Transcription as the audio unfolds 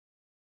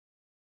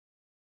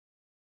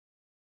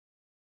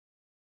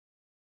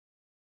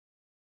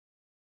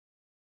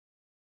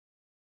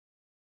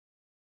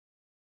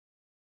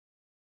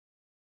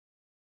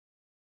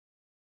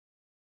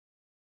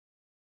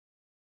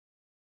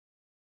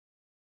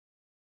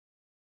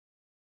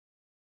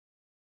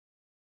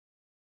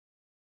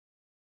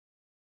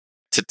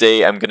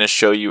Today I'm going to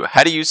show you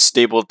how to use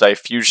Stable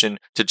Diffusion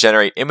to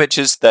generate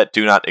images that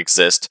do not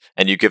exist,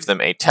 and you give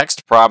them a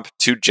text prompt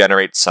to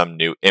generate some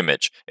new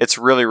image. It's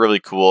really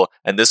cool,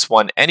 and this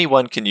one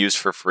anyone can use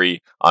for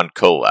free on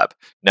Colab.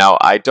 Now,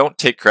 I don't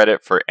take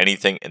credit for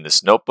anything in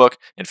this notebook.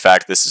 In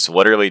fact, this is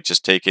literally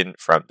just taken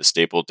from the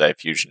Stable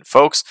Diffusion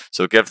folks,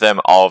 so give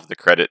them all of the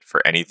credit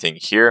for anything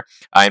here.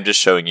 I'm just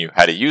showing you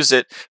how to use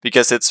it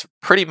because it's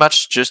pretty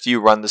much just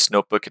you run this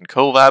notebook in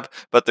Colab,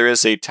 but there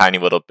is a tiny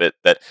little bit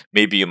that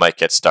maybe you might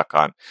get stuck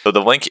on. So the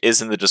link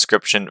is in the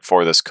description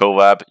for this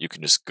collab. You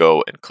can just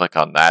go and click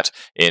on that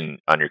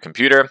on your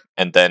computer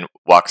and then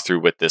walk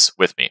through with this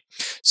with me.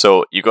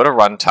 So you go to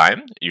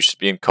runtime, you should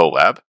be in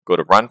Colab, go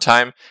to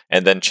runtime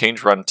and then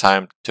change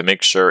runtime to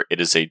make sure it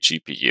is a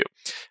GPU.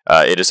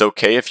 It is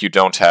okay if you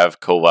don't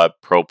have Colab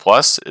Pro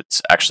Plus.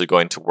 It's actually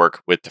going to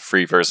work with the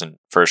free version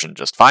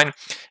just fine,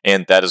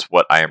 and that is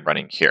what I am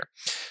running here.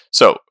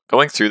 So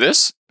going through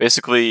this,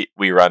 basically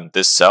we run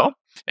this cell.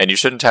 And you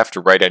shouldn't have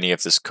to write any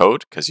of this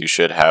code because you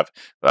should have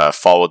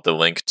followed the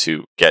link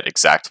to get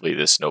exactly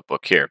this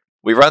notebook here.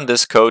 We run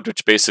this code,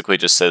 which basically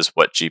just says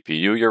what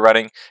GPU you're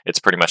running. It's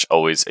pretty much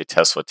always a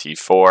Tesla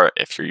T4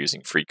 if you're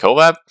using free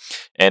Colab,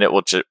 and it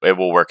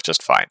will work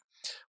just fine.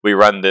 We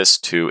run this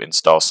to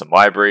install some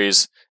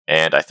libraries,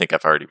 and I think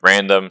I've already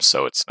ran them,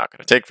 so it's not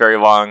going to take very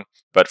long.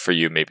 But for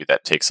you, maybe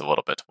that takes a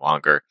little bit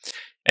longer.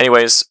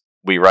 Anyways,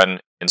 we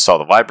install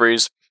the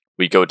libraries.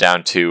 We go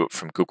down to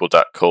from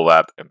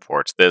google.colab,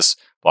 import this,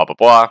 blah, blah,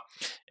 blah.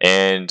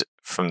 And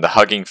from the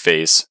Hugging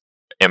Face,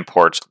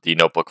 import the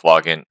notebook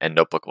login and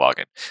notebook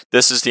login.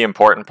 This is the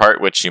important part,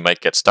 which you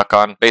might get stuck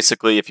on.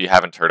 Basically, if you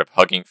haven't heard of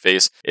Hugging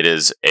Face, it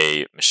is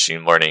a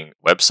machine learning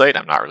website.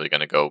 I'm not really going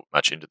to go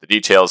much into the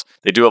details.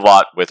 They do a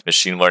lot with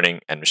machine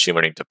learning and machine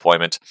learning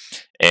deployment.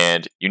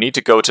 And you need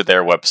to go to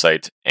their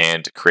website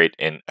and create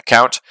an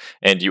account.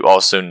 And you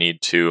also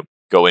need to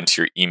go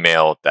into your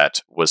email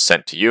that was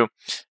sent to you,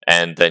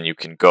 and then you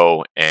can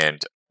go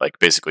and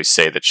basically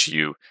say that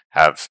you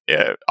have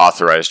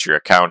authorized your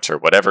account or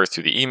whatever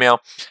through the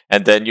email,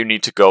 and then you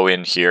need to go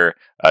in here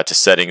to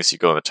settings. You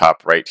go in the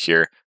top right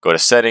here, go to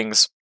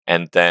settings,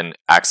 and then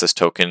access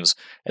tokens,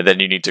 and then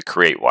you need to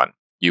create one.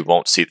 You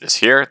won't see this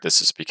here. This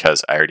is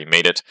because I already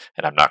made it,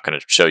 and I'm not going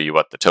to show you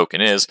what the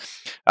token is,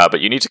 but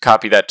you need to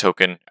copy that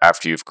token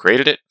after you've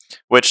created it,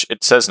 which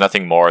it says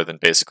nothing more than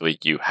basically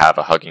you have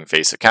a Hugging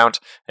Face account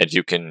and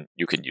you can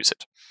use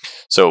it.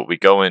 So we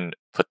go and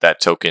put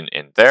that token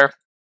in there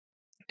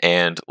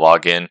and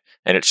log in,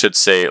 and it should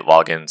say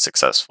login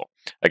successful.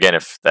 Again,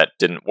 if that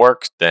didn't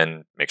work,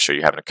 then make sure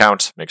you have an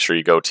account. Make sure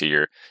you go to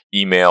your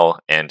email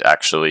and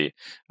actually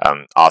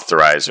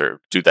authorize or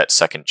do that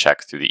second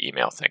check through the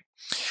email thing.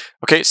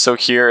 Okay, so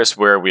here is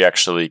where we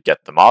actually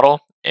get the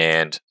model,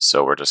 and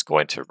so we're just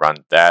going to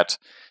run that.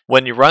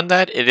 When you run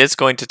that, it is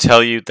going to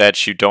tell you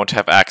that you don't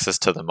have access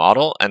to the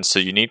model, and so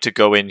you need to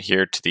go in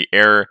here to the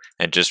error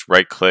and just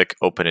right-click,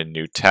 open a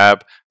new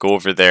tab, go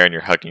over there in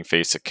your Hugging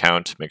Face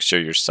account, make sure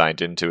you're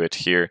signed into it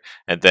here,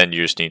 and then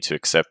you just need to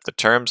accept the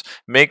terms.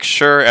 Make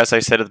sure, as I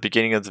said at the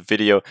beginning of the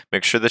video,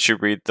 make sure that you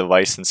read the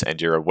license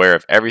and you're aware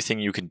of everything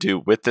you can do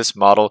with this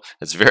model.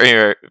 It's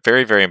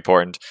very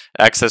important.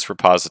 Access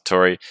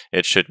repository,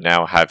 it should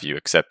now have you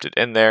accepted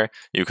in there.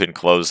 You can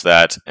close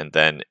that, and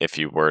then if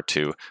you were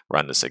to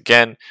run this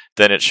again,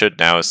 then it should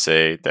now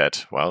say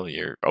that, well,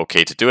 you're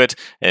okay to do it,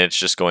 and it's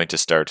just going to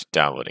start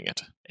downloading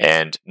it.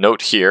 And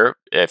note here,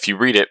 if you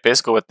read it,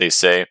 basically what they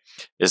say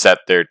is that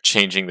they're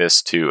changing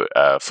this to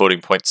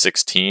floating point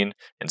 16,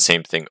 and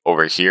same thing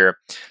over here,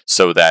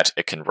 so that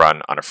it can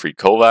run on a free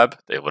Colab.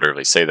 They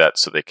literally say that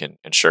so they can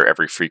ensure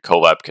every free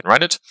Colab can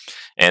run it.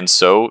 And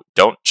so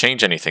don't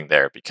change anything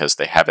there because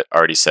they have it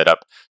already set up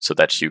so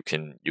that you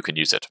can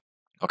use it.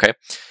 Okay,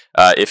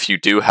 if you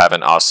do have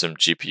an awesome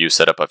GPU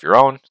setup of your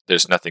own,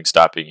 there's nothing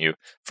stopping you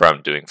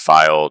from doing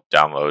file,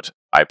 download,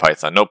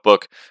 IPython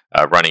notebook,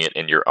 running it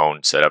in your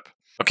own setup.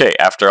 Okay,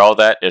 after all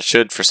that, it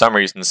should for some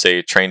reason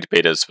say trained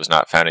betas was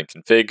not found in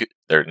config.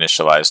 They're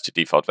initialized to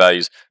default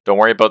values. Don't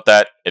worry about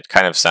that. It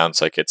kind of sounds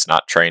like it's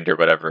not trained or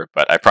whatever,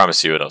 but I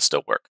promise you it'll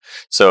still work.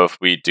 So if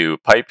we do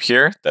pipe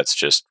here, that's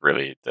just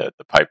really the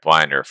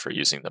pipeline or for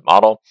using the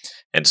model.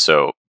 And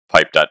so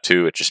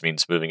pipe.to, it just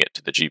means moving it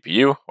to the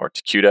GPU or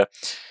to CUDA.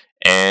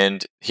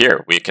 And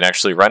here we can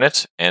actually run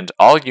it, and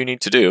all you need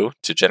to do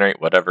to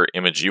generate whatever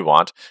image you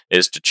want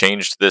is to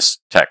change this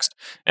text.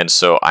 And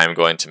so I'm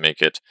going to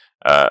make it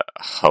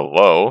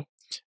hello,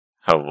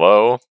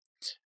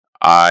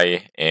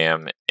 I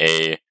am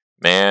a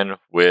man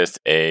with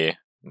a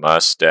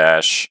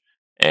mustache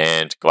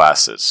and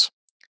glasses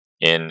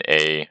in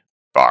a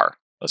bar.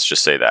 Let's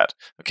just say that.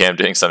 Okay, I'm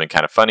doing something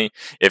kind of funny.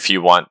 If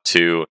you want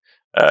to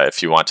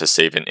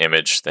save an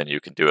image, then you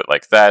can do it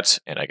like that,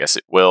 and I guess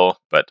it will,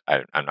 but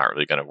I'm not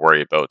really going to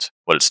worry about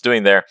what it's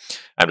doing there.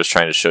 I'm just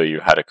trying to show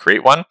you how to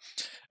create one.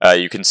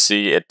 You can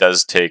see it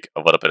does take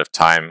a little bit of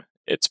time.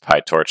 It's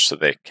PyTorch, so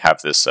they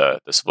have this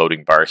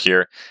loading bar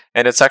here,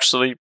 and it's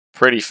actually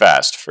pretty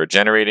fast for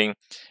generating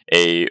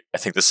I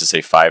think this is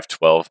a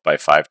 512 by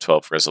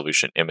 512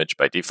 resolution image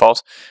by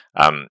default.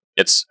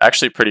 It's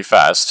actually pretty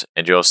fast,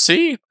 and you'll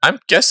see, I'm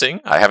guessing,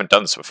 I haven't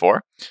done this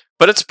before,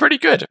 but it's pretty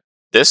good.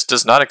 This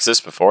does not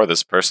exist before.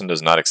 This person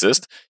does not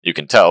exist. You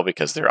can tell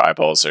because their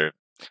eyeballs are,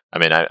 I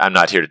mean, I'm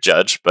not here to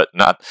judge, but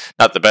not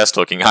the best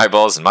looking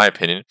eyeballs in my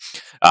opinion.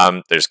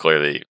 There's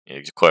clearly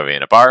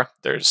in a bar.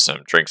 There's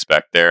some drinks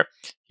back there.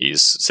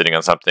 He's sitting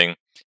on something.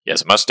 He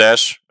has a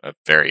mustache, a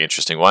very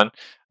interesting one.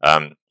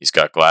 He's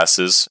got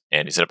glasses,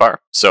 and he's in a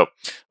bar. So,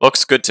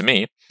 looks good to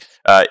me.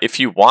 If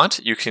you want,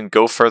 you can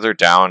go further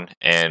down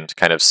and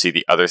kind of see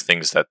the other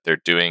things that they're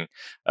doing.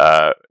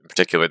 In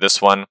particular,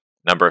 this one,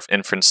 number of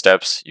inference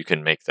steps, you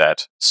can make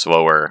that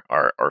slower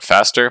or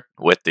faster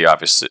with the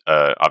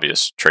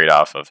obvious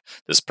trade-off of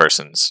this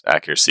person's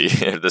accuracy.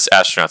 This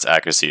astronaut's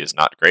accuracy is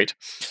not great.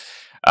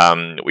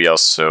 We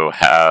also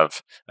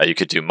have, you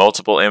could do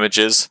multiple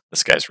images.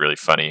 This guy's really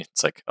funny.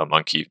 It's like a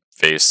monkey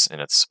face, and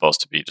it's supposed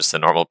to be just a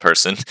normal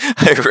person.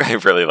 I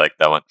really like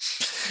that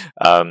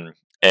one.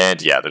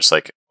 And yeah, there's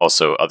like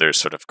also other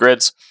sort of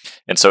grids.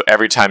 And so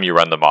every time you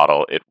run the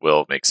model, it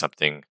will make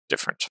something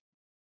different,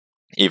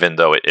 even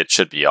though it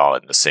should be all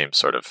in the same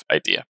sort of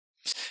idea.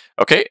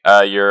 Okay,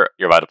 you're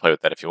allowed to play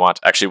with that if you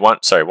want. Actually, one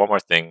more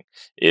thing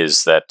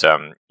is that,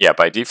 yeah,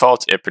 by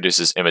default, it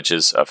produces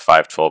images of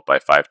 512 by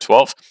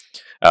 512.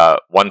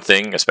 One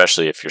thing,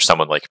 especially if you're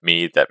someone like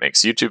me that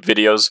makes YouTube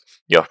videos,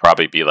 you'll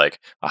probably be like,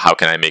 how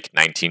can I make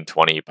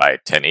 1920 by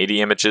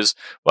 1080 images?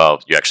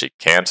 Well, you actually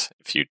can't.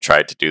 If you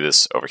tried to do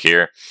this over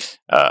here,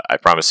 I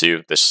promise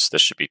you, this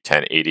should be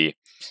 1080,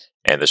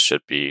 and this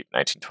should be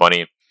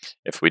 1920.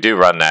 If we do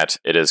run that,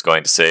 it is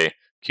going to say,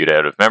 queued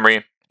out of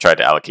memory, tried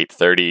to allocate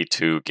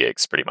 32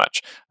 gigs pretty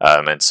much.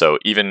 And so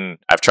even,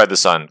 I've tried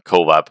this on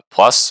Colab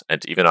Plus,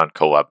 and even on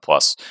Colab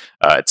Plus,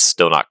 it's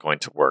still not going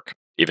to work,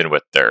 even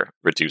with their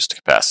reduced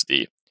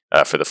capacity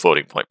for the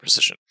floating point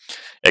precision.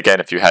 Again,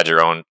 if you had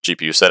your own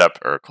GPU setup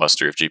or a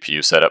cluster of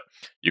GPU setup,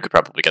 you could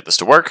probably get this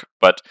to work,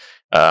 but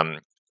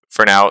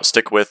for now,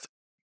 stick with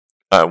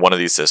one of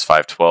these as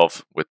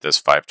 512 with this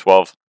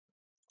 512.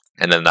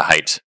 And then the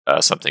height,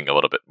 something a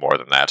little bit more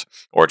than that,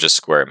 or just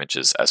square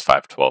images as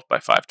 512 by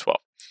 512.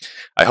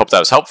 I hope that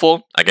was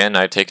helpful. Again,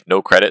 I take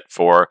no credit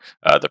for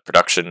the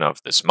production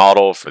of this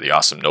model, for the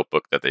awesome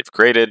notebook that they've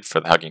created, for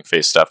the Hugging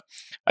Face stuff.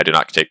 I do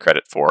not take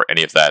credit for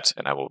any of that,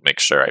 and I will make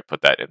sure I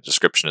put that in the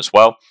description as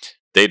well.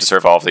 They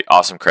deserve all of the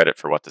awesome credit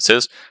for what this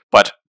is,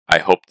 but I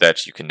hope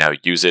that you can now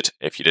use it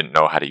if you didn't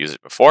know how to use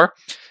it before,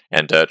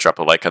 and drop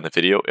a like on the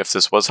video if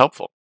this was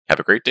helpful. Have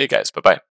a great day, guys. Bye-bye.